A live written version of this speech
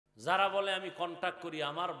যারা বলে আমি কন্টাক্ট করি,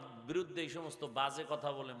 আমার বিরুদ্ধে এই সমস্ত বাজে কথা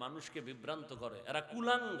বলে মানুষকে বিভ্রান্ত করে, এরা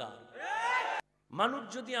কুলাঙ্গার। মানুষ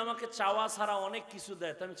যদি আমাকে চাওয়া ছাড়া অনেক কিছু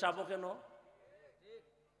দেয়, তা আমি চাবো কেন?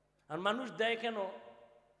 আর মানুষ দেয় কেন?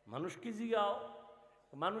 মানুষ কি জিগাও?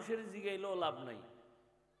 মানুষের জিগাইলেও লাভ নাই।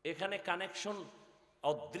 এখানে কানেকশন,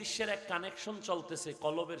 অদৃশ্যের এক কানেকশন চলতেছে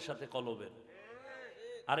কলবের সাথে কলবের,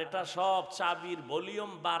 আর এটা সব চাবির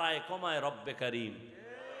ভলিউম বাড়ায় কমায় রব্বে কারীম।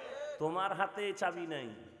 তোমার হাতে চাবি নাই।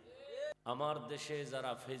 আমার দেশে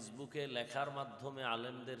যারা ফেসবুকে লেখার মাধ্যমে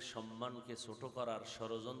আলেমদের সম্মানকে ছোট করার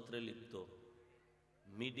ষড়যন্ত্রে লিপ্ত,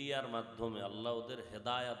 মিডিয়ার মাধ্যমে আল্লাহ ওদের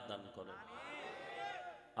হেদায়াত দান করেন।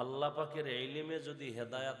 আল্লাহ পাকের ইলমে যদি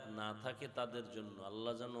হেদায়াত না থাকে তাদের জন্য,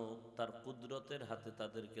 আল্লাহ যেন তার কুদরতের হাতে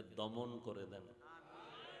তাদেরকে দমন করে দেন।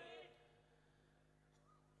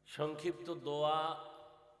 সংক্ষিপ্ত দোয়া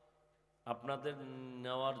আপনাদের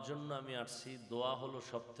নেওয়ার জন্য আমি আসছি। দোয়া হলো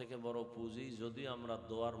সব থেকে বড় পুঁজি, যদি আমরা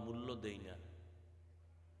দোয়ার মূল্য দেই না।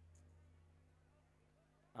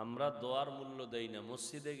 আমরা দোয়ার মূল্য দেই না।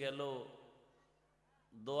 মসজিদে গেলেও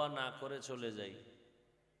দোয়া না করে চলে যাই,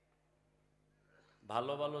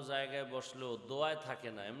 ভালো ভালো জায়গায় বসলেও দোয়ায় থাকে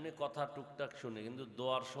না, এমনি কথা টুকটাক শুনে, কিন্তু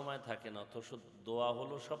দোয়ার সময় থাকে না। অথচ দোয়া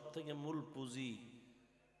হলো সব থেকে মূল পুঁজি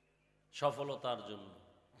সফলতার জন্য।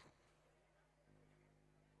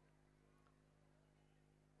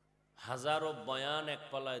 হাজারো বয়ান এক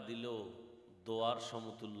পালায় দিলেও দোয়ার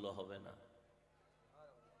সমতুল্য হবে না।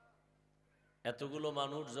 এতগুলো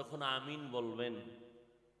মানুষ যখন আমিন বলবেন,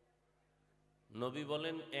 নবী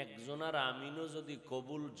বলেন একজনের আমিনও যদি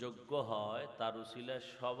কবুল যোগ্য হয়, তার উসিলায়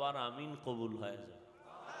সবার আমিন কবুল হয়ে যায়।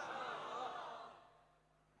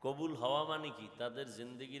 কবুল হওয়া মানে কি? তাদের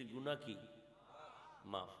জিন্দেগির গুনাহ কি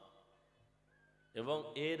মাফ, এবং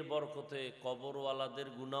এর বরকতে কবরওয়ালাদের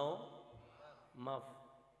গুনাহও মাফ।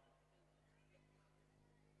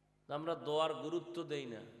 আমরা দোয়ার গুরুত্ব দেই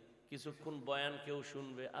না। কিছুক্ষণ বয়ান কেউ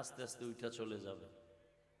শুনবে, আস্তে আস্তে উঠা চলে যাবে,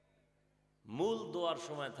 মূল দোয়ার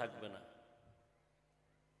সময় থাকবে না।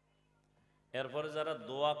 এরপরে যারা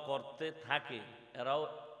দোয়া করতে থাকে এরাও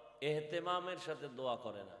এহতেমামের সাথে দোয়া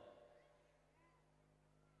করে না।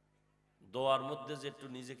 দোয়ার মধ্যে যে একটু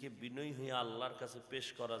নিজেকে বিনয়ী হয়ে আল্লাহর কাছে পেশ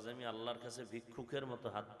করা যায়, আমি আল্লাহর কাছে ভিক্ষুকের মতো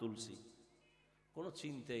হাত তুলছি, কোনো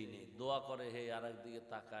চিন্তাই নেই। দোয়া করে, হে আর একদিকে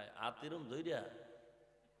তাকায়, হাত এরম ধইরা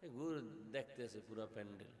ঘুর দেখতেছে পুরা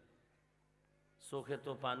প্যান্ডেল। চোখে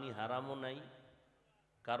তো পানি হারামও নাই,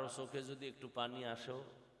 কারো চোখে যদি একটু পানি আসেও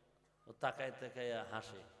ও তাকায় তাকায়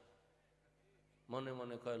হাসে, মনে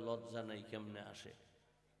মনে কয় লজ্জা নাই, কেমনে আসে,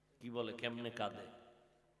 কি বলে কেমনে কাঁদে।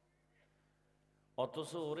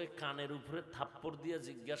 অথচ ওরে কানের উপরে থাপ্পড় দিয়ে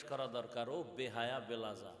জিজ্ঞাসা করা দরকার, ও বেহায়া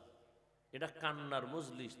বেলাজা, এটা কান্নার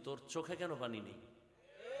মজলিস, তোর চোখে কেন পানি নেই?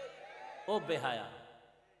 ও বেহায়া,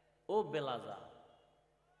 ও বেলাজা,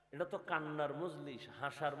 এটা তো কান্নার মজলিস,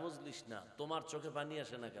 হাসার মজলিস না, তোমার চোখে পানি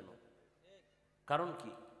আসে না কেন? কারণ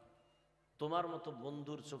কি? তোমার মতো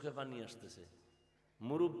বন্ধুর চোখে পানি আসতেছে,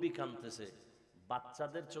 মুরব্বি কাঁদতেছে,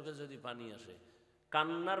 বাচ্চাদের চোখে যদি পানি আসে,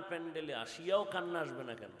 কান্নার প্যান্ডেলে আসিয়াও কান্না আসবে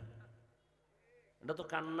না কেন? এটা তো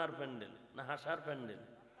কান্নার প্যান্ডেল না হাসার প্যান্ডেল?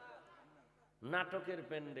 নাটকের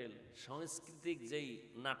প্যান্ডেল, সাংস্কৃতিক যেই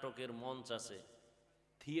নাটকের মঞ্চ আছে,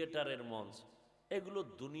 থিয়েটারের মঞ্চ, এগুলো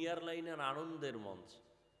দুনিয়ার লাইনের আনন্দের মঞ্চ,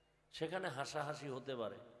 সেখানে হাসাহাসি হতে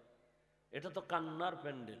পারে। এটা তো কান্নার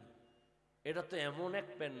প্যান্ডেল। এটা তো এমন এক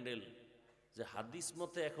প্যান্ডেল যে হাদিস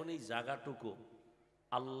মতে এখন এই জায়গাটুকু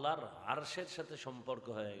আল্লাহর আরশের সাথে সম্পর্ক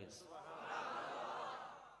হয়ে গেছে।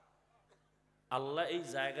 আল্লাহ এই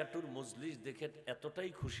জায়গাটুর মজলিস দেখে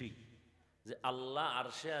এতটাই খুশি যে আল্লাহ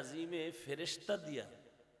আরশে আজিমে ফেরেশতা দিয়া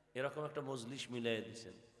এরকম একটা মজলিস মিলাই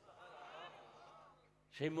দিয়েছেন।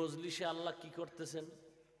 সেই মজলিসে আল্লাহ কি করতেছেন?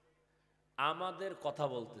 আমাদের কথা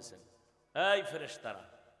বলতেছেন, এই ফেরেশতারা,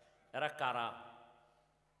 এরা কারা?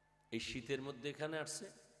 এই শীতের মধ্যে এখানে আসছে?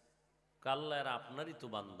 কাল্লা, এরা আপনারই তো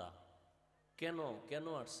বান্দা। কেন কেন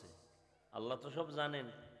আসছে? আল্লাহ তো সব জানেন।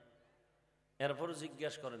 এরপরে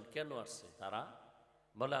জিজ্ঞাসা করেন কেন আসছে তারা?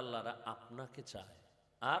 বলে আল্লাহরা আপনাকে চায়,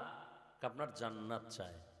 আর আপনার জান্নাত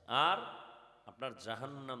চায়, আর আপনার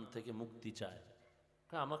জাহান্নাম থেকে মুক্তি চায়।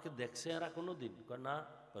 আমাকে দেখছে এরা কোনো দিন? না।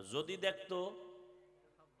 যদি দেখতো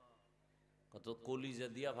কত কলিজা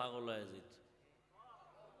দিয়া পাগল হয়ে যেত।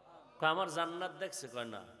 আমার জান্নাত দেখছে? কয়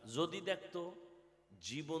না। যদি দেখতো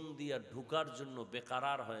জীবন দিয়া ঢুকার জন্য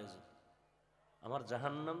বেকারার হয়ে যেত। আমার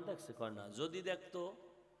জাহান্নাম দেখছে? কয় না। যদি দেখতো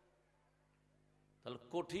তাহলে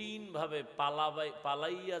কঠিনভাবে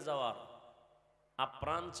পালাইয়া যাওয়ার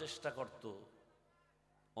আপ্রাণ চেষ্টা করত,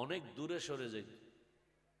 অনেক দূরে সরে যেত।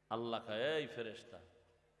 আল্লাহ কয়, এই ফেরেশতা,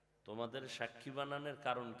 তোমাদের সাক্ষী বানানোর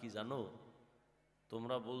কারণ কি জানো?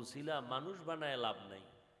 তোমরা বলছিলা মানুষ বানায় লাভ নাই,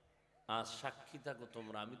 আজ সাক্ষী থাকো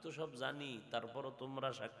তোমরা, আমি তো সব জানি, তারপরও তোমরা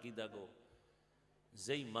সাক্ষী থাকো।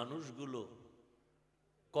 যেই মানুষগুলো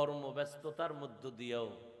কর্মব্যস্ততার মধ্য দিয়েও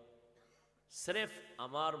স্রেফ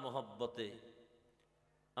আমার মহব্বতে,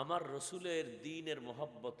 আমার রসুলের দ্বীনের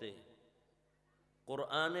মহব্বতে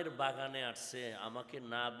কোরআনের বাগানে আসছে, আমাকে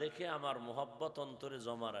না দেখে আমার মহব্বত অন্তরে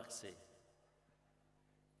জমা রাখছে,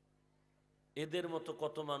 এদের মতো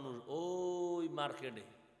কত মানুষ ওই মার্কেটে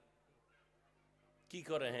কি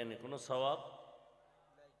করে? হ্যাঁ, কোনো স্বভাব,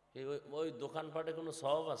 ওই দোকানপাটে কোনো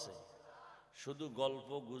স্বভাব আছে? শুধু গল্প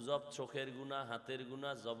গুজব, চোখের গুণা, হাতের গুণা,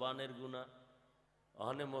 জবানের গুণা।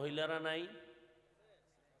 ওখানে মহিলারা নাই?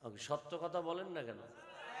 সত্য কথা বলেন না কেন?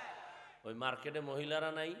 ওই মার্কেটে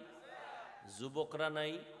মহিলারা নাই, যুবকরা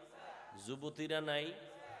নাই, যুবতীরা নাই?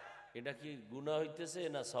 এটা কি গুনাহ হইতেছে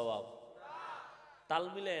না স্বভাব? তাল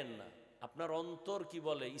মিলেন না। আপনার অন্তর কি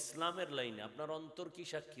বলে? ইসলামের লাইনে আপনার অন্তর কি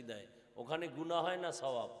সাক্ষী দেয়? ওখানে গুনাহ হয় না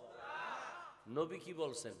স্বভাব? নবী কি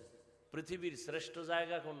বলছেন? পৃথিবীর শ্রেষ্ঠ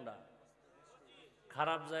জায়গা কোনটা?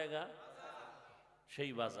 খারাপ জায়গা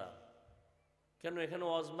সেই বাজার। কেন এখানে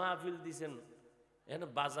ওয়াজ মাহফিল দিছেন, এখানে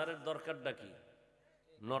বাজারের দরকারটা কি?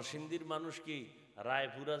 নরসিংদীর মানুষ কি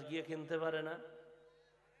রায়পুরা গিয়ে কিনতে পারে না?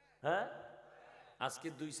 হ্যাঁ, আজকে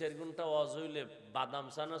 2-4 ঘন্টা ওয়াজ হইলে বাদাম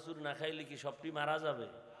চানাচুর না খাইলে কি সবটি মারা যাবে?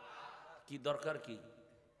 কি দরকার? কি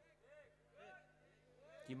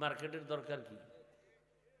কি মার্কেটের দরকার? কি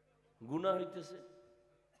গুনাহ হইতেছে?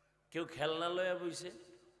 কেউ খেলনা লয়া বইছে,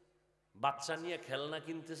 বাচ্চা নিয়ে খেলনা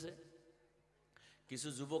কিনতেছে, কিছু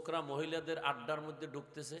যুবকরা মহিলাদের আড্ডার মধ্যে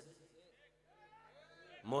ঢুকতেছে,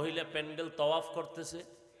 মহিলা প্যান্ডেল তওয়াফ করতেছে,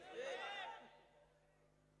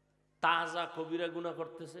 তাজা কবিরা গুনাহ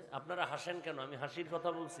করতেছে। আপনারা হাসেন কেন? আমি হাসির কথা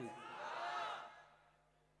বলছি।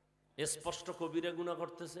 স্পষ্ট কবিরা গুনাহ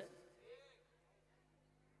করতেছে।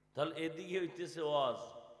 তাহলে এদিকে হইতেছে ওয়াজ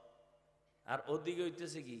আর ওদিকে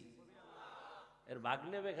হইতেছে কি? এর ভাগ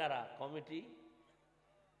নেবে কারা? কমিটি?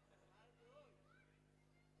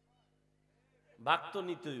 ভাগ তো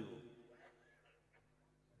নিতেই।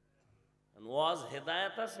 ওয়াজ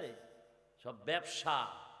হেদায়েত আছে, সব ব্যবসা।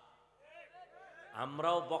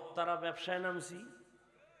 আমরাও বক্তারা ব্যবসায় নামছি,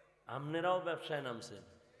 আমনেরাও ব্যবসায় নামছেন।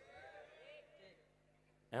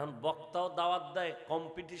 এখন বক্তাও দাওয়াত দেয়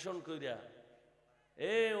কম্পিটিশন কইরা,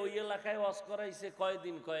 ওই এলাকায় ওয়াজ করাইছে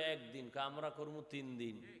কয়দিন? কয় 1 দিন। কয় আমরা করবো 3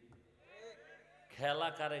 দিন। খেলা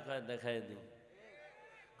কারে কয় দেখায় দিন।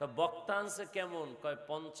 কয় বক্তা আনছে কেমন? কয়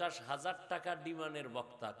 50,000 টাকা ডিমান্ডের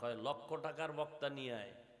বক্তা। কয় লক্ষ টাকার বক্তা নিয়ে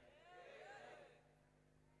আয়।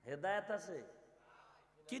 হেদায়েত আছে?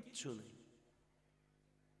 কিচ্ছু নেই।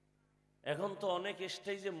 এখন তো অনেক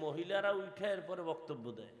স্টেজে মহিলারা উঠে এরপরে বক্তব্য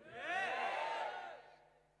দেয়।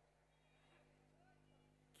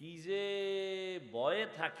 কি যে ভয়ে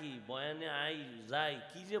থাকি, বয়ানে আই যাই,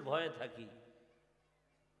 কি যে ভয়ে থাকি।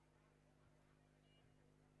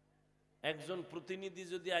 একজন প্রতিনিধি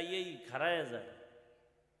যদি আইয়েই খাড়ায় যায়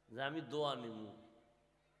যে আমি দোয়া নিব,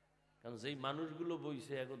 কারণ যেই মানুষগুলো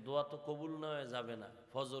বইছে এখন দোয়া তো কবুল না হয়ে যাবে না।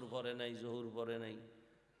 ফজর পড়ে নাই, জোহর পড়ে নাই,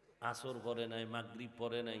 আসর পড়ে নাই, মাগরিব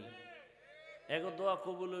পড়ে নাই, এখন দোয়া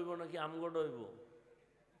কবুল হইব নাকি আমগড হইব?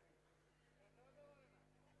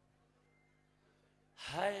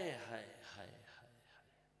 হায় হায় হায় হায় হায়।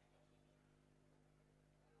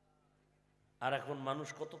 আর এখন মানুষ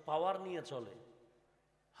কত পাওয়ার নিয়ে চলে।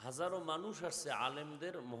 হাজারো মানুষ আসছে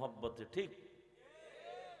আলেমদের মোহব্বতে, ঠিক?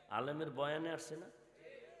 আলেমের বয়ানে আসছে না?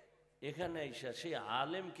 এখানে আইসা সেই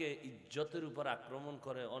আলেমকে ইজ্জতের উপর আক্রমণ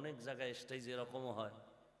করে। অনেক জায়গায় স্টেজ এরকমও হয়,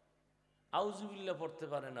 আউযুবিল্লাহ পড়তে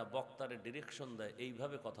পারে না, বক্তারে ডিরেকশন দেয়,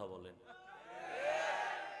 এইভাবে কথা বলেন।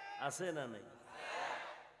 আছে না নাই?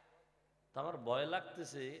 তো আমার ভয়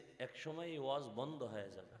লাগতেছে এক সময় এই ওয়াজ বন্ধ হয়ে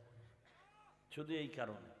যাবে, শুধু এই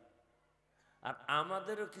কারণে। আর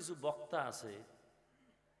আমাদেরও কিছু বক্তা আছে,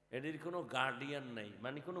 এদের কোনো গার্ডিয়ান নাই,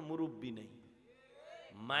 মানে কোনো মুরব্বী নেই।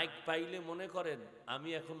 মাইক পাইলে মনে করেন আমি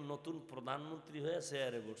এখন নতুন প্রধানমন্ত্রী হয়ে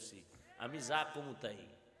চেয়ারে বসছি, আমি যা কমু তাই,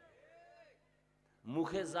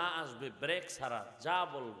 মুখে যা আসবে ব্রেক ছাড়া যা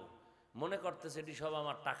বলবো, মনে করতেছে এটি সব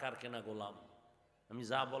আমার টাকার কেনা গোলাম, আমি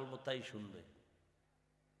যা বলবো তাই শুনবে।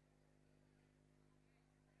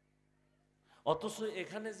 অথচ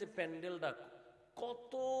এখানে যে প্যান্ডেলটা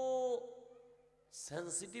কত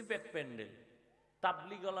সেন্সিটিভ এক প্যান্ডেল,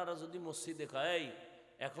 তাবলিগলারা যদি মসজিদে কয়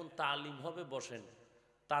এখন তালিম হবে বসেন,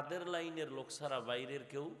 তাদের লাইনের লোক ছাড়া বাইরের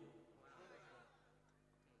কেউ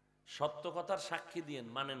সত্য কথার সাক্ষী দিয়েন,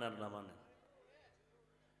 মানেন আর না মানেন।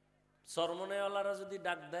 চরমনেওয়ালারা যদি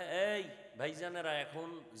ডাক দেয় এই ভাইজানেরা এখন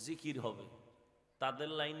জিকির হবে, তাদের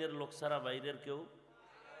লাইনের লোক ছাড়া বাইরের কেউ।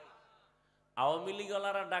 আওয়ামী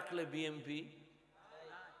লীগওয়ালারা ডাকলে বিএমপি,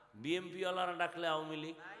 বিএমপিওয়ালারা ডাকলে আওয়ামী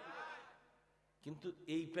লীগ, কিন্তু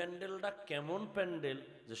এই প্যান্ডেলটা কেমন প্যান্ডেল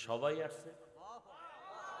যে সবাই আসছে?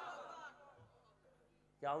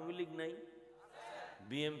 আওয়ামী লীগ নাই,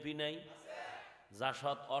 বিএমপি নাই,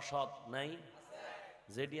 জাসদ অসৎ নাই,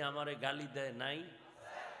 যেটি আমারে গালি দেয় নাই,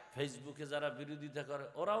 ফেসবুকে যারা বিরোধিতা করে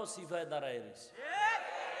ওরাও সিফায় দাঁড়ায় রয়েছে।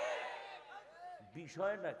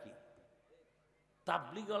 বিষয়টা কি?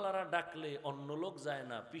 তাবলিগলারা ডাকলে অন্য লোক যায়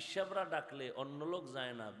না, পিসাবরা ডাকলে অন্য লোক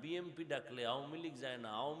যায় না, বিএমপি ডাকলে আওয়ামী লীগ যায় না,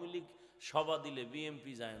 আওয়ামী লীগ সভা দিলে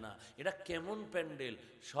বিএমপি যায় না। এটা কেমন প্যান্ডেল?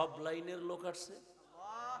 সব লাইনের লোক আসছে,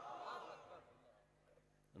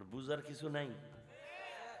 বুঝার কিছু নাই।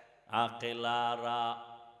 আকেলারা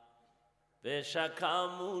পেশা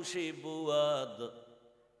খামুশি বুয়াদ,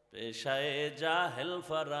 পেশায় জাহেল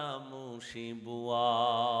ফারামুশি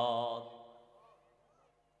বুয়াদ।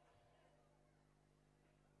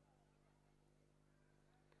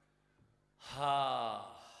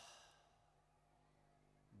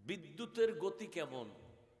 বিদ্যুতের গতি কেমন?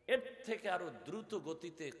 এর থেকে আরো দ্রুত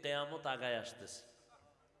গতিতে কিয়ামত আগায় আসতেছে।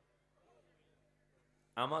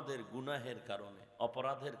 আমাদের গুনাহের কারণে,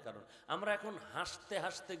 অপরাধের কারণে আমরা এখন হাসতে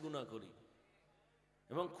হাসতে গুনাহ করি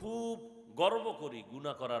এবং খুব গর্ব করি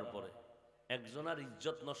গুনাহ করার পরে। একজনের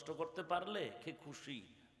ইজ্জত নষ্ট করতে পারলে কে খুশি,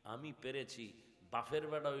 আমি পেরেছি। বাপের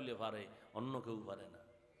বেটা হইলে পারে, অন্য কেউ পারে না।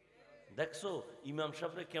 দেখছো ইমাম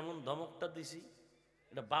সাহেবরে কেমন ধমকটা দিছি?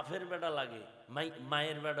 এটা বাপের বেটা লাগে,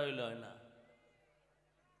 মায়ের বেটা হইলে হয় না।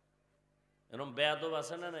 এরকম বেয়াদব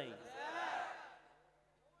আছে না নাই?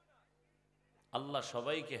 আল্লাহ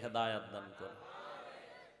সবাইকে হেদায়াত দান করে।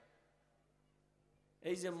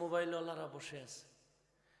 এই যে মোবাইলওয়ালারা বসে আছে,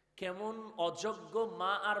 কেমন অযোগ্য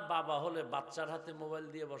মা আর বাবা হলে বাচ্চার হাতে মোবাইল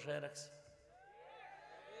দিয়ে বসায় রাখছে।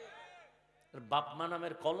 বাপ মা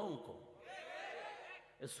নামের কলঙ্ক।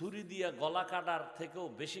 ছুরি দিয়া গলা কাটার থেকেও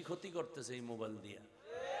বেশি ক্ষতি করতেছে এই মোবাইল দিয়া।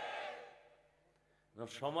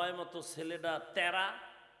 সময় মতো ছেলেটা তেরা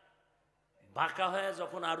বাঁকা হয়ে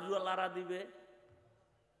যখন আরু লাড়া দিবে,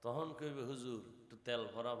 তখন কইবে হুজুর একটু তেল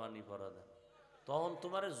ভরা পানি ভরা দেন। তখন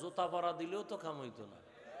তোমারে জোতা পরা দিলেও তো কাম হইতো না।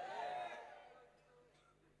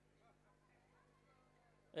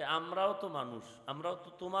 আমরাও তো মানুষ, আমরাও তো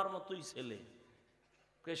তোমার মতোই ছেলে।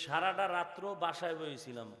 সারাটা রাত্র বাসায়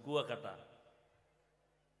বইছিলাম কুয়াকাটা,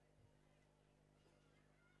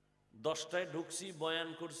 10টায় ঢুকছি, বয়ান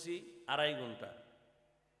করছি 2.5 ঘন্টা।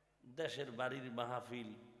 দেশের বাড়ির মাহফিল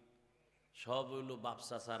সব হইল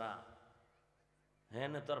বাপসা ছাড়া। হ্যাঁ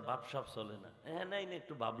না, তোর ভাবসাব চলে না। হ্যাঁ নাই না,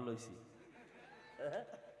 একটু ভাব লইছি।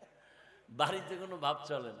 বাড়িতে কোনো ভাব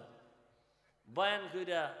চলে না। বয়ান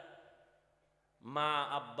কইরা মা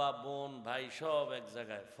আব্বা বোন ভাই সব এক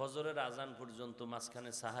জায়গায়। ফজরের আজান পর্যন্ত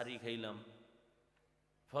মাঝখানে সাহারি খাইলাম।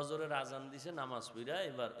 ফজরের আজান দিছে, নামাজ পড়া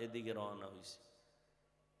এবার এদিকে রওনা হয়েছে।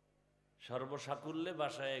 সর্বসাকুল্যে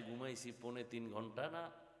বাসায় ঘুমাইছি 3.5 ঘন্টা না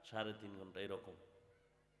 3.5 ঘন্টা এরকম।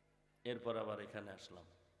 এরপর আবার এখানে আসলাম।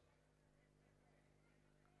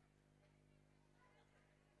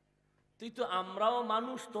 তুই তো আমরাও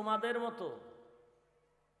মানুষ তোমাদের মতো।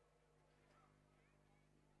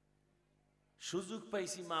 সুযোগ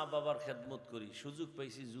পাইছি মা বাবার খেদমত করি, সুযোগ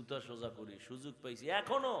পাইছি জুতা সোজা করি, সুযোগ পাইছি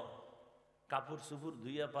এখনো কাপড় চুপড়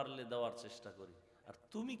ধুইয়া পারলে দেওয়ার চেষ্টা করি। আর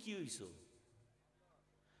তুমি কি হইছো?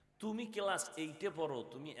 তুমি ক্লাস 8-এ পড়ো,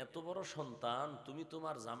 তুমি এত বড় সন্তান, তুমি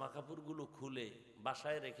তোমার জামা কাপড়গুলো খুলে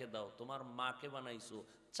বাসায় রেখে দাও। তোমার মাকে বানাইছো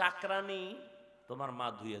চাকরানি, তোমার মা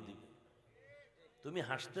ধুইয়া দিবে। তুমি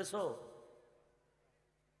হাসতেছ?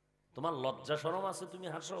 তোমার লজ্জা শরম আছে? তুমি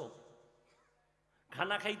হাসো?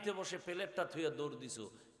 খানা খাইতে বসে প্লেটটা থুইয়া দৌড় দিছো,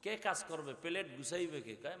 কে কাজ করবে? প্লেট গুছাইবে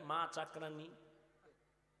কে? কয় মা চাকরানি,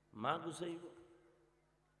 মা গুছাইব।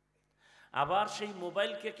 আবার সেই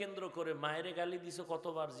মোবাইলকে কেন্দ্র করে মায়েরে গালি দিছো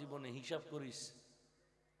কতবার জীবনে, হিসাব করিস?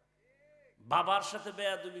 বাবার সাথে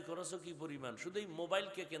বেয়াদবি করেছো কি পরিমাণ, শুধু এই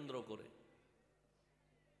মোবাইলকে কেন্দ্র করে।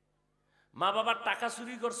 মা বাবার টাকা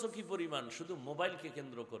চুরি করছো কি পরিমাণ, শুধু মোবাইলকে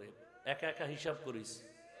কেন্দ্র করে। একা একা হিসাব করিস।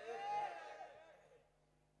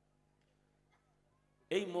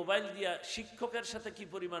 এই মোবাইল দিয়া শিক্ষকের সাথে কি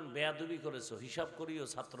পরিমাণ বেয়াদবি করেছো, হিসাব করিও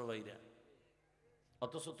ছাত্র ভাইরা।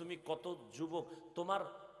 অথচ তুমি কত যুবক,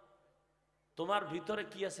 তোমার ভিতরে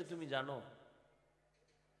কি আছে তুমি জানো?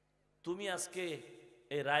 তুমি আজকে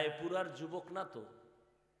এই রায়পুরার যুবক না তো,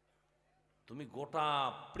 তুমি গোটা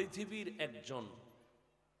পৃথিবীর একজন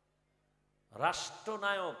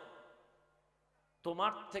রাষ্ট্রনায়ক।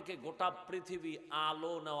 তোমার থেকে গোটা পৃথিবী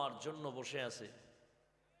আলো নেওয়ার জন্য বসে আছে।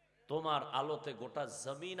 তোমার আলোতে গোটা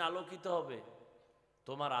জমিন আলোকিত হবে,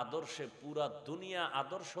 তোমার আদর্শে পুরা দুনিয়া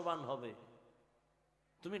আদর্শবান হবে।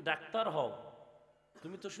 তুমি ডাক্তার হও,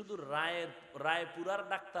 তুমি তো শুধু রায়পুরার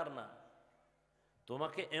ডাক্তার না,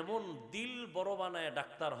 তোমাকে এমন দিল বড় বানায়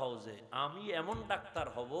ডাক্তার হও যে আমি এমন ডাক্তার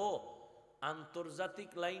হব আন্তর্জাতিক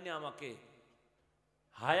লাইনে আমাকে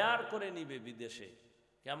হায়ার করে নিবে বিদেশে।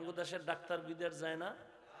 কেমন দেশের ডাক্তার বিদেশ যায় না?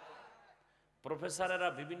 প্রফেসরেরা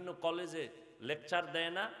বিভিন্ন কলেজে লেকচার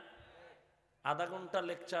দেয় না? আধা ঘন্টা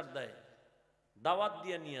লেকচার দেয়, দাওয়াত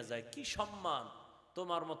দিয়ে নিয়ে যায়। কি সম্মান!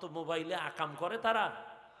 তোমার মতো মোবাইলে আকাম করে তারা?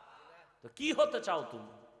 তো কি হতে চাও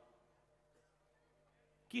তুমি?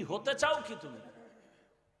 কি হতে চাও কি তুমি?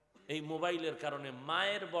 এই মোবাইলের কারণে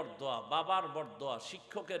মায়ের বরদোয়া, বাবার বরদোয়া,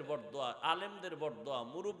 শিক্ষকের বরদোয়া, আলেমদের বরদোয়া,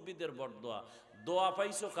 মুরব্বীদের বরদোয়া, দোয়া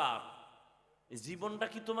পাইছো কার? জীবনটা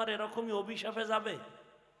কি তোমার এরকমই অভিশাপে যাবে?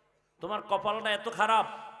 তোমার কপালটা এত খারাপ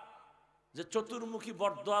যে চতুর্মুখী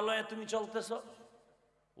বরদোয়ালয়ে তুমি চলতেছ?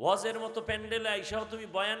 ওয়াজের মতো প্যান্ডেলে আইসাও তুমি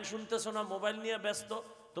বয়ান শুনতেছ না, মোবাইল নিয়ে ব্যস্ত।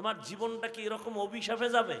 তোমার জীবনটা কি এরকম অভিশাপে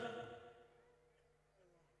যাবে?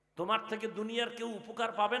 তোমার থেকে দুনিয়ার কেউ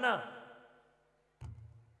উপকার পাবে না।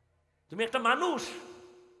 তুমি একটা মানুষ,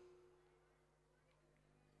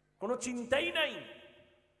 কোনো চিন্তাই নাই।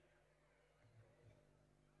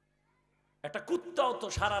 একটা কুত্তাও তো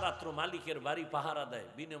সারা রাত্র মালিকের বাড়ি পাহারা দেয়,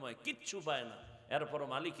 বিনিময়ে কিচ্ছু পায় না, এরপরও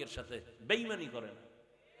মালিকের সাথে বেইমানি করে না।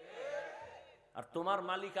 আর তোমার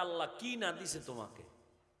মালিক আল্লাহ কি না দিছে তোমাকে?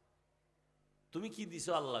 তুমি কি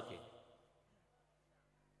দিছো আল্লাহকে?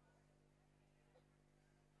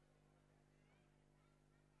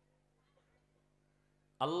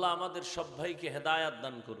 আল্লাহ আমাদের সব ভাইকে হেদায়াত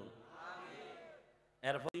দান করুন।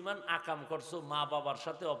 এরপর ইমান আকাম করছো, মা বাবার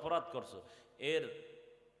সাথে অপরাধ করছো,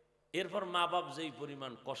 এরপর মা বাপ যেই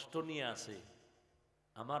পরিমাণ কষ্ট নিয়ে আসে,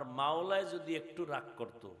 আমার মাওলায় যদি একটু রাগ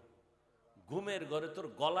করত, ঘুমের ঘরে তোর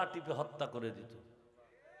গলা টিপে হত্যা করে দিত।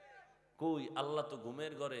 কই, আল্লাহ তো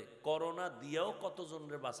ঘুমের ঘরে করোনা দিয়েও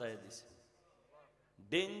কতজনরে বাঁচায় দিছে।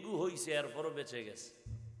 ডেঙ্গু হইছে, এরপরও বেঁচে গেছে।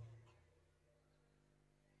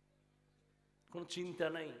 কোন চিন্তা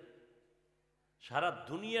নাই। সারা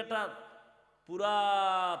দুনিয়াটা পুরা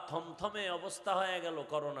থমথমে অবস্থা হয়ে গেল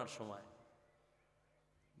করোনার সময়।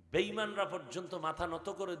 বেঈমানরা পর্যন্ত মাথা নত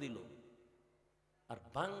করে দিল। আর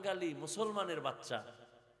বাঙালি মুসলমানের বাচ্চা,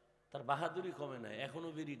 তার বাহাদুরি কমে নাই, এখনো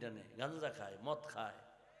বিড়ি টানে, গাঞ্জা খায়, মদ খায়,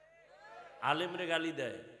 আলেমরে গালি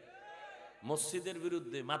দেয়, মসজিদের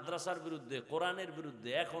বিরুদ্ধে, মাদ্রাসার বিরুদ্ধে, কোরআনের বিরুদ্ধে।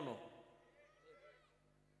 এখনো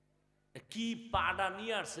কি পাডা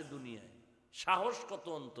নিয়ে আসছে দুনিয়ায়, সাহস কত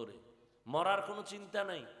অন্তরে! মরার কোনো চিন্তা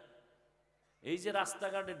নাই। এই যে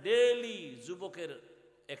রাস্তাঘাটে ডেইলি যুবকের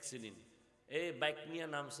অ্যাক্সিডেন্ট, এই বাইক নিয়ে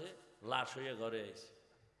নামছে, লাশ হয়ে ঘরে আইছে।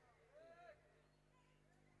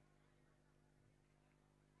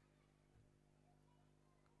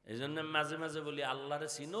 এই জন্য মাঝে মাঝে বলি, আল্লাহরে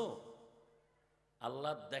চিনো?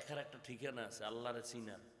 আল্লাহ দেখার একটা ঠিকানা আছে, আল্লাহরে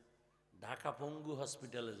চিনার। ঢাকা পঙ্গু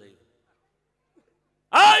হসপিটালে যাই।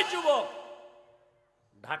 এই যুবক,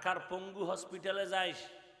 ঢাকার পঙ্গু হসপিটালে যাইস,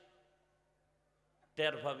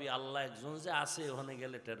 টের পাবি আল্লাহ একজন যে আছে। ওখানে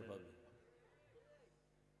গেলে টের পাবি।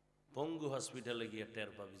 পঙ্গু হসপিটালে গিয়ে টের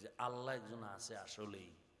পাবি যে আল্লাহ একজন আছে আসলেই।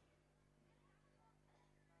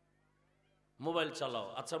 মোবাইল চালাও,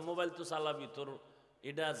 আচ্ছা মোবাইল তো চালাবি, তোর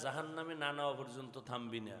এটা জাহান্নামে না নেওয়া পর্যন্ত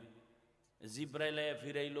থামবি না, জিব্রাইলে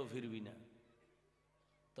ফিরাইলেও ফিরবি না।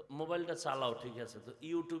 তো মোবাইলটা চালাও, ঠিক আছে। তো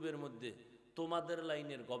ইউটিউবের মধ্যে তোমাদের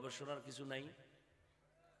লাইনের গবেষণার কিছু নাই?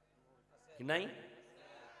 নাই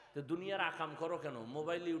তো দুনিয়ার আকাম করো কেন?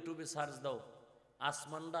 মোবাইল ইউটিউবে সার্চ দাও,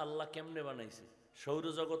 আসমানটা আল্লাহ কেমনে বানাইছে,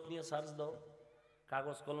 সৌরজগৎ নিয়ে সার্চ দাও,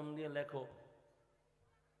 কাগজ কলম দিয়ে লেখো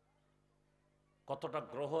কতটা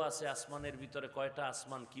গ্রহ আছে আসমানের ভিতরে, কয়টা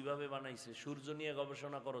আসমান, কিভাবে বানাইছে। সূর্য নিয়ে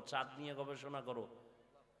গবেষণা করো, চাঁদ নিয়ে গবেষণা করো,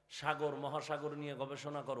 সাগর মহাসাগর নিয়ে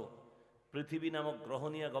গবেষণা করো, পৃথিবী নামক গ্রহ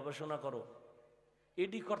নিয়ে গবেষণা করো।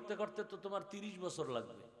 এটি করতে করতে তো তোমার 30 বছর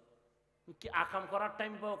লাগবে। কি আকাম করার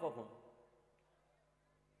টাইম পাও কখন?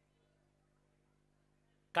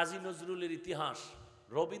 কাজী নজরুলের ইতিহাস,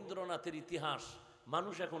 রবীন্দ্রনাথের ইতিহাস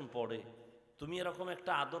মানুষ এখন পড়ে। তুমি এরকম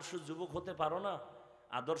একটা আদর্শ যুবক হতে পারো না?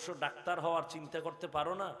 আদর্শ ডাক্তার হওয়ার চিন্তা করতে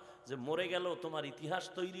পারো না? যে মরে গেলেও তোমার ইতিহাস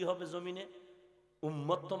তৈরি হবে জমিনে,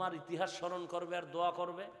 উম্মত তোমার ইতিহাস স্মরণ করবে আর দোয়া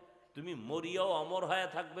করবে, তুমি মরিয়াও অমর হয়ে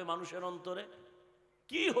থাকবে মানুষের অন্তরে।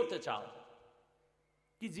 কি হতে চাও?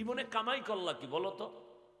 কি জীবনে কামাই করলা কি বলো তো?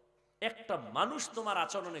 একটা মানুষ তোমার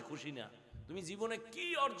আচরণে খুশি না, তুমি জীবনে কি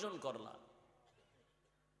অর্জন করলা?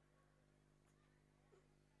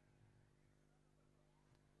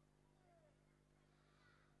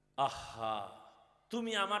 আহা,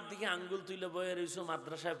 তুমি আমার দিকে আঙ্গুল তুলে বয়ে রইছো,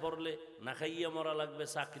 মাদ্রাসায় পড়লে না খাইয়া মরা লাগবে,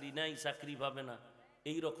 চাকরি নাই, চাকরি পাবে না,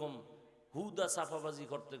 এই রকম হুদা চাপাবাজি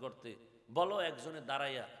করতে করতে বলো একজনে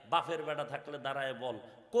দাঁড়াইয়া, বাপের বেটা থাকলে দাঁড়ায় বল,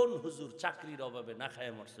 কোন হুজুর চাকরির অভাবে না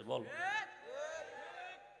খাইয়া মরছে বল।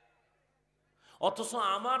 অথচ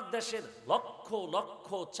আমার দেশের লক্ষ লক্ষ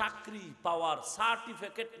চাকরি পাওয়ার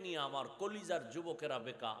সার্টিফিকেট নিয়ে আমার কলিজার যুবকেরা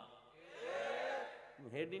বেকার।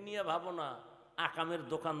 হেডি নিয়ে ভাবো না, আকামের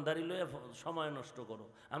দোকানদারি লয়ে সময় নষ্ট করো।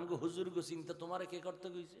 আমাকে হুজুর গো চিন্তা তোমারে কে করতে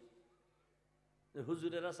গেছে?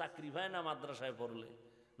 হুজুরেরা চাকরি পায় না, মাদ্রাসায় পড়লে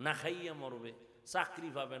না খাইয়া মরবে, চাকরি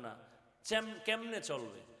পাবে না, কেমনে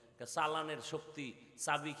চলবে? চালানের শক্তি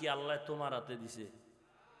চাবি কি আল্লাহ তোমার হাতে দিছে?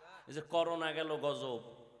 এই যে করোনা গেল গজব,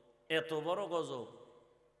 এত বড় গজব,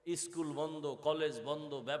 স্কুল বন্ধ, কলেজ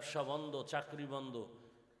বন্ধ, ব্যবসা বন্ধ, চাকরি বন্ধ,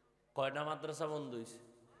 কয়টা মাদ্রাসা বন্ধ হয়েছে?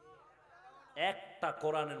 একটা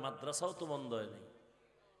কোরআনের মাদ্রাসাও তো বন্ধ হয় নাই।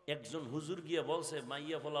 একজন হুজুর গিয়ে বলছে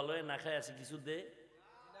মাইয়া ফলা লয়ে না খাই আছে, কিছু দে।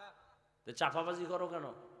 চাপাবাজি করো কেন?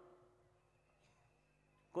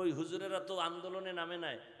 কই হুজুরেরা তো আন্দোলনে নামে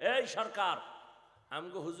নাই। এই সরকার,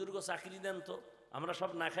 আমগো হুজুর গো চাকরি দেন তো, আমরা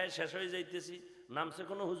সব না খায় শেষ হয়ে যাইতেছি। নামছে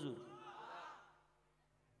কোনো হুজুর?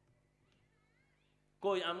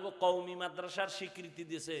 কই আমগো কওমি মাদ্রাসার স্বীকৃতি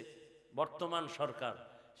দিয়েছে বর্তমান সরকার।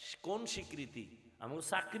 কোন স্বীকৃতি? আমগো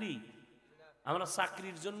চাকরি, আমরা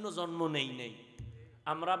চাকরির জন্য জন্ম নেই নাই।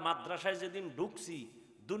 আমরা মাদ্রাসায় যেদিন ঢুকছি,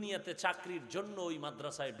 দুনিয়াতে চাকরির জন্য ওই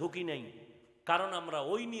মাদ্রাসায় ঢুকি নাই, কারণ আমরা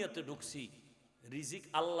ওই নিয়তে ঢুকছি রিজিক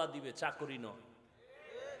আল্লাহ দিবে, চাকরি নয়।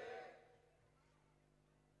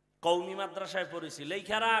 কওমি মাদ্রাসায় পড়েছি,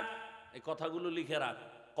 লিখে রাখ, এই কথাগুলো লিখে রাখ।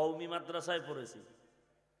 কওমি মাদ্রাসায় পড়েছি,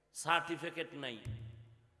 সার্টিফিকেট নাই।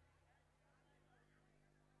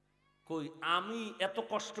 কই আমি এত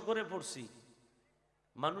কষ্ট করে পড়ছি,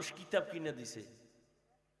 মানুষ কিতাব কিনে দিছে,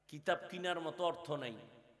 কিতাব কিনার মতো অর্থ নাই।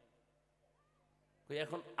 কই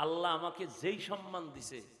এখন আল্লাহ আমাকে যেই সম্মান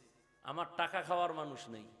দিছে, আমার টাকা খাওয়ার মানুষ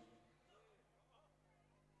নেই।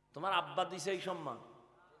 তোমার আব্বা দিছে এই সম্মান,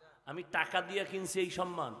 আমি টাকা দিয়ে কিনছি এই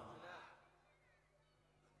সম্মান,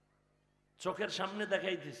 চোখের সামনে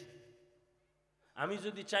দেখাইতেছি। আমি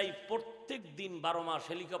যদি চাই প্রত্যেক দিন 12 মাস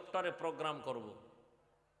হেলিকপ্টারে প্রোগ্রাম করব,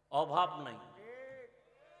 অভাব নাই।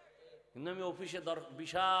 কিন্তু আমি অফিসে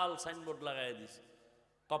বিশাল সাইনবোর্ড লাগাই দিছি,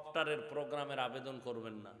 কপ্টারের প্রোগ্রামের আবেদন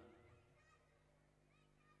করবেন না।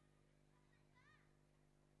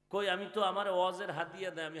 কই আমি তো আমার ওয়াজের হাদিয়া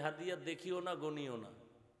দেয়, আমি হাদিয়া দেখিও না, গনিও না।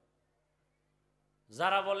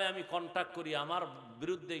 যারা বলে আমি কন্টাক্ট করি, আমার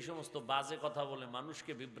বিরুদ্ধে এই সমস্ত বাজে কথা বলে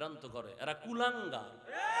মানুষকে বিভ্রান্ত করে, এরা কুলাঙ্গার।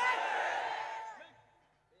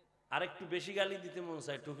 আরেকটু বেশি গালি দিতে মন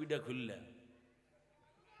চায়, টুপিটা খুললে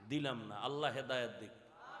দিলাম না, আল্লাহ হেদায়েত দিক।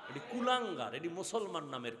 এটি কুলাঙ্গার, এটি মুসলমান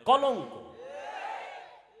নামের কলঙ্ক।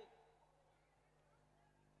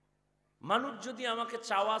 মানুষ যদি আমাকে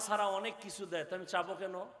চাওয়া ছাড়া অনেক কিছু দেয়, তো আমি চাবো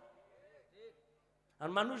কেন? আর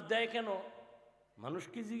মানুষ দেয় কেন? মানুষ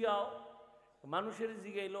কি জিগাও, মানুষের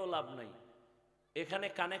জিগাইলেও লাভ নাই। এখানে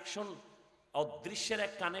কানেকশন, অদৃশ্যের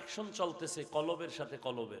এক কানেকশন চলতেছে কলবের সাথে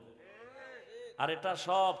কলবের, আর এটা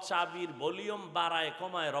সব চাবির ভলিউম বাড়ায়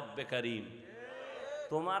কমায় রব্বে কারীম।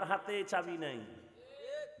 তোমার হাতে চাবি নাই,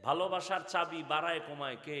 ভালোবাসার চাবি বাড়ায়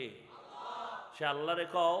কমায় কে? সে আল্লাহরে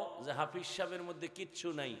কও যে হাফিজ সাহেবের মধ্যে কিচ্ছু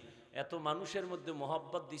নাই, এত মানুষের মধ্যে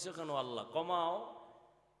মোহাব্বত দিছো কেন আল্লাহ? কমাও।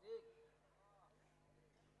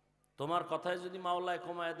 তোমার কথায় যদি মাওলায়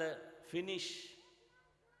কমায় দেয়, ফিনিশ।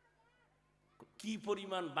 কি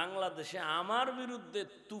পরিমাণ বাংলাদেশে আমার বিরুদ্ধে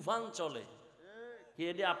তুফান চলে, কি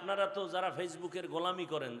এটি আপনারা তো যারা ফেসবুকের গোলামি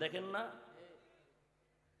করেন দেখেন না?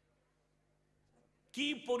 কি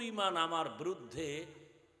পরিমাণ আমার বিরুদ্ধে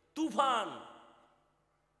তুফান।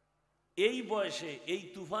 এই বয়সে এই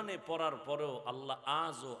তুফানে পড়ার পরেও আল্লাহ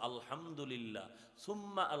আজও আলহামদুলিল্লাহ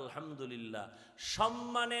সুম্মা আলহামদুলিল্লাহ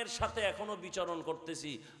সম্মানের সাথে এখনো বিচরণ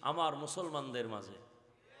করতেছি আমার মুসলমানদের মাঝে।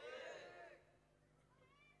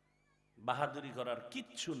 বাহাদুরি করার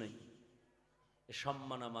কিচ্ছু নেই। এ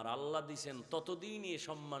সম্মান আমার আল্লাহ দিছেন, ততদিন এ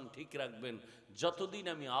সম্মান ঠিক রাখবেন যতদিন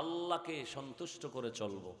আমি আল্লাহকে সন্তুষ্ট করে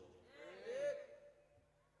চলব।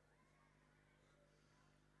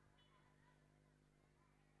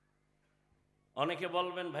 অনেকে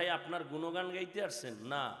বলবেন ভাই আপনার গুণগান গাইতে আসছেন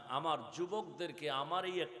না, আমার যুবকদেরকে আমার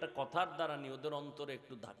এই একটা কথার দ্বারা নিয়ে ওদের অন্তরে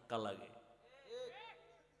একটু ধাক্কা লাগে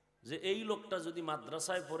যে এই লোকটা যদি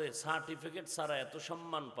মাদ্রাসায় পড়ে সার্টিফিকেট ছাড়া এত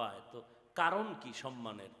সম্মান পায়, তো কারণ কি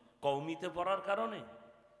সম্মানের? কওমিতে পড়ার কারণে,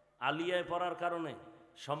 আলিয়ায় পড়ার কারণে?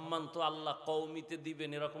 সম্মান তো আল্লাহ কওমিতে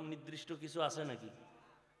দিবেন এরকম নির্দিষ্ট কিছু আছে নাকি?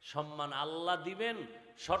 সম্মান আল্লাহ দিবেন,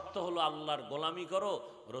 শর্ত হলো আল্লাহর গোলামি করো,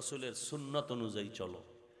 রসুলের সুন্নত অনুযায়ী চলো।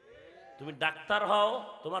 তুমি ডাক্তার হও,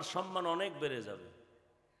 তোমার সম্মান অনেক বেড়ে যাবে,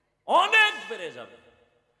 অনেক বেড়ে যাবে,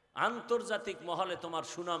 আন্তর্জাতিক মহলে তোমার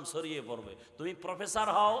সুনাম ছড়িয়ে পড়বে। তুমি প্রফেসর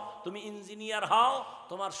হও, তুমি ইঞ্জিনিয়ার হও,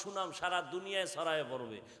 তোমার সুনাম সারা দুনিয়ায় ছড়ায়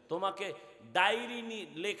পড়বে। তোমাকে ডায়েরি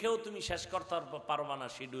লেখেও তুমি শেষ করতে পারবা না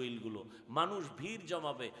শিডিউলগুলো, মানুষ ভিড়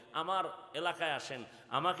জমাবে। আমার এলাকায় আসেন,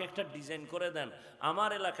 আমাকে একটা ডিজাইন করে দেন, আমার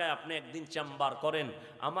এলাকায় আপনি একদিন চেম্বার করেন,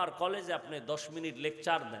 আমার কলেজে আপনি 10 মিনিট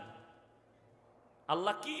লেকচার দেন।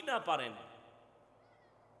 আল্লাহ কি না পারেন?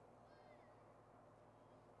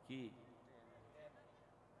 কি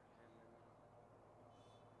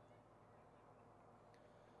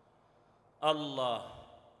আল্লাহ,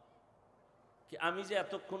 কি আমি যে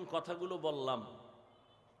এতক্ষণ কথাগুলো বললাম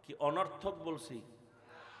কি অনর্থক বলছি?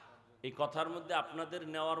 এই কথার মধ্যে আপনাদের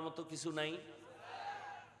নেওয়ার মতো কিছু নাই?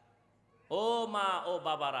 ও মা ও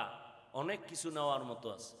বাবারা, অনেক কিছু নেওয়ার মতো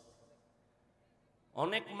আছে।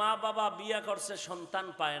 অনেক মা বাবা বিয়া করছে, সন্তান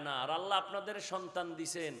পায় না, আর আল্লাহ আপনাদের সন্তান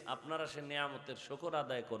দিছেন, আপনারা সে নেয়ামতের শুকর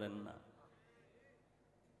আদায় করেন না।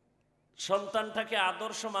 সন্তানটাকে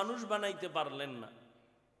আদর্শ মানুষ বানাইতে পারলেন না।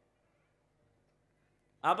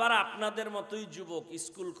 আবার আপনাদের মতোই যুবক,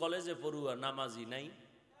 স্কুল কলেজে পড়ুয়া, নামাজি নাই?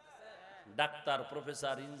 Doctor,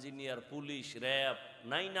 professor, engineer, police, RAB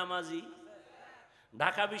নাই নামাজি?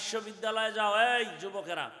 ঢাকা বিশ্ববিদ্যালয়ে যাও, এই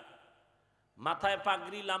যুবকেরা, মাথায়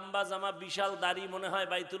পাগড়ি, লম্বা জামা, বিশাল দাড়ি, মনে হয়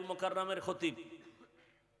বাইতুল মোকাররমের খতিব।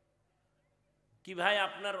 কি ভাই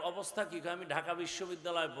আপনার অবস্থা কি? আমি ঢাকা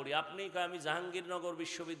বিশ্ববিদ্যালয়ে পড়ি। আপনি কয় আমি জাহাঙ্গীরনগর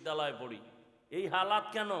বিশ্ববিদ্যালয়ে পড়ি। এই হালাত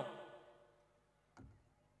কেন?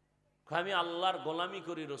 আমি আল্লাহর গোলামি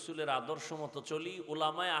করি, রসুলের আদর্শ মতো চলি,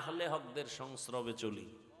 উলামায়ে আহলে হকদের সংস্রবে চলি।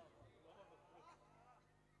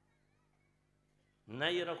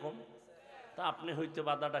 নাই এরকম? তা আপনি হইতে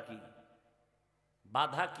বাধাটা কি?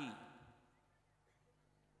 বাধা কি?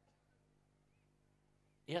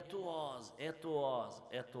 এত ওয়াজ, এত ওয়াজ,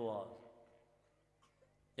 এত ওয়াজ।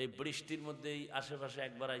 এই বৃষ্টির মধ্যেই আশেপাশে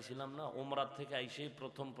একবার আইছিলাম না, ওমরাত থেকে আইসেই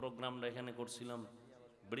প্রথম প্রোগ্রামটা এখানে করছিলাম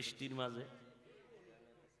বৃষ্টির মাঝে।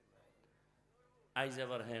 আইজ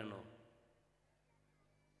আবার হ্যাঁ,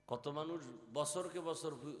 কত মানুষ বছরকে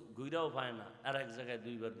বছর ঘুরাও পায় না, আর এক জায়গায়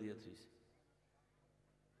দুইবার দিয়ে থুইছে।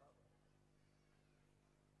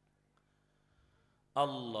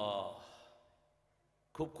 আল্লাহ,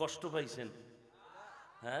 খুব কষ্ট পাইছেন?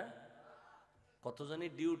 হ্যাঁ, কত জানি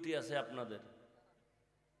ডিউটি আছে আপনাদের।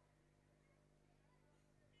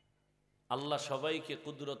 আল্লাহ সবাইকে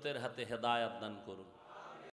কুদরতের হাতে হেদায়েত দান করুন।